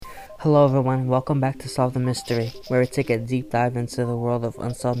Hello everyone, welcome back to Solve the Mystery, where we take a deep dive into the world of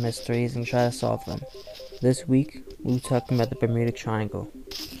unsolved mysteries and try to solve them. This week, we'll be talking about the Bermuda Triangle.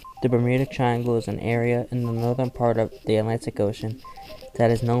 The Bermuda Triangle is an area in the northern part of the Atlantic Ocean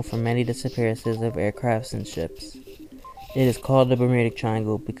that is known for many disappearances of aircrafts and ships. It is called the Bermuda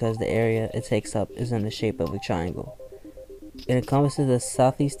Triangle because the area it takes up is in the shape of a triangle. It encompasses the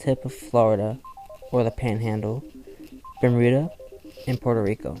southeast tip of Florida, or the Panhandle, Bermuda, and Puerto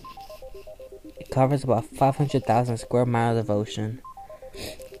Rico. It covers about 500,000 square miles of ocean.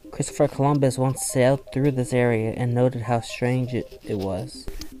 Christopher Columbus once sailed through this area and noted how strange it was.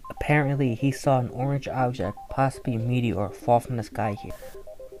 Apparently, he saw an orange object, possibly a meteor, fall from the sky here.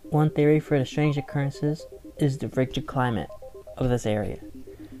 One theory for the strange occurrences is the frigid climate of this area.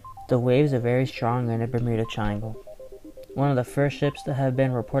 The waves are very strong in the Bermuda Triangle. One of the first ships to have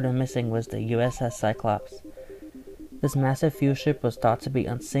been reported missing was the USS Cyclops. This massive fuel ship was thought to be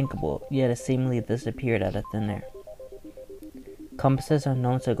unsinkable, yet it seemingly disappeared out of thin air. Compasses are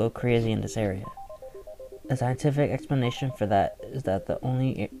known to go crazy in this area. A scientific explanation for that is that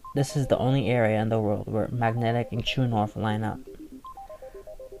this is the only area in the world where magnetic and true north line up.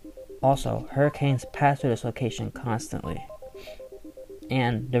 Also, hurricanes pass through this location constantly,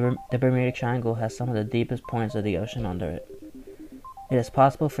 and the Bermuda Triangle has some of the deepest points of the ocean under it. It is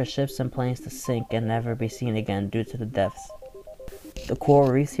possible for ships and planes to sink and never be seen again due to the depths. The coral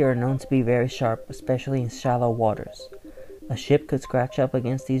reefs here are known to be very sharp, especially in shallow waters. A ship could scratch up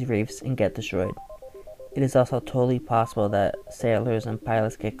against these reefs and get destroyed. It is also totally possible that sailors and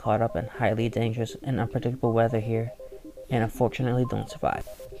pilots get caught up in highly dangerous and unpredictable weather here, and unfortunately don't survive.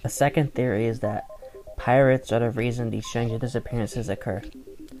 A second theory is that pirates are the reason these strange disappearances occur.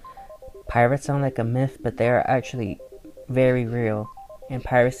 Pirates sound like a myth, but they are actually very real, and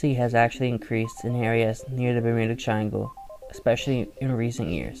piracy has actually increased in areas near the Bermuda Triangle, especially in recent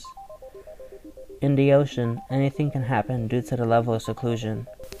years. In the ocean, anything can happen due to the level of seclusion.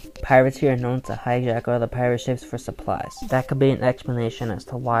 Pirates here are known to hijack other pirate ships for supplies. That could be an explanation as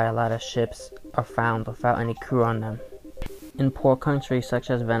to why a lot of ships are found without any crew on them. In poor countries such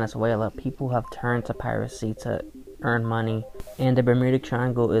as Venezuela, people have turned to piracy to earn money, and the Bermuda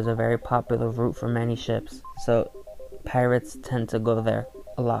Triangle is a very popular route for many ships, so pirates tend to go there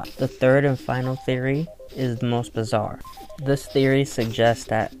a lot. The third and final theory is the most bizarre. This theory suggests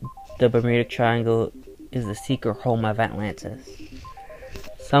that the Bermuda Triangle is the secret home of Atlantis.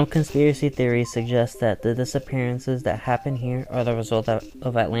 Some conspiracy theories suggest that the disappearances that happen here are the result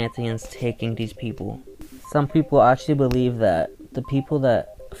of Atlanteans taking these people. Some people actually believe that the people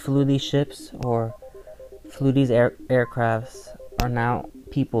that flew these ships or flew these aircrafts are now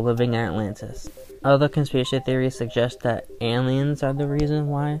people living in Atlantis. Other conspiracy theories suggest that aliens are the reason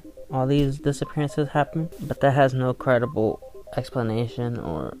why all these disappearances happen, but that has no credible explanation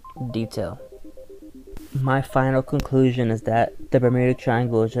or detail. My final conclusion is that the Bermuda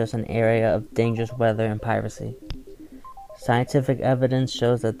Triangle is just an area of dangerous weather and piracy. Scientific evidence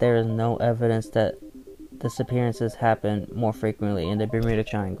shows that there is no evidence that disappearances happen more frequently in the Bermuda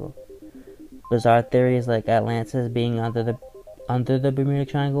Triangle. Bizarre theories like Atlantis being under the Bermuda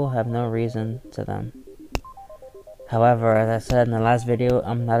Triangle have no reason to them. However, as I said in the last video,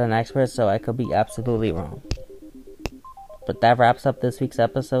 I'm not an expert, so I could be absolutely wrong. But that wraps up this week's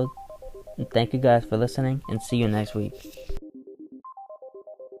episode. And thank you guys for listening, and see you next week.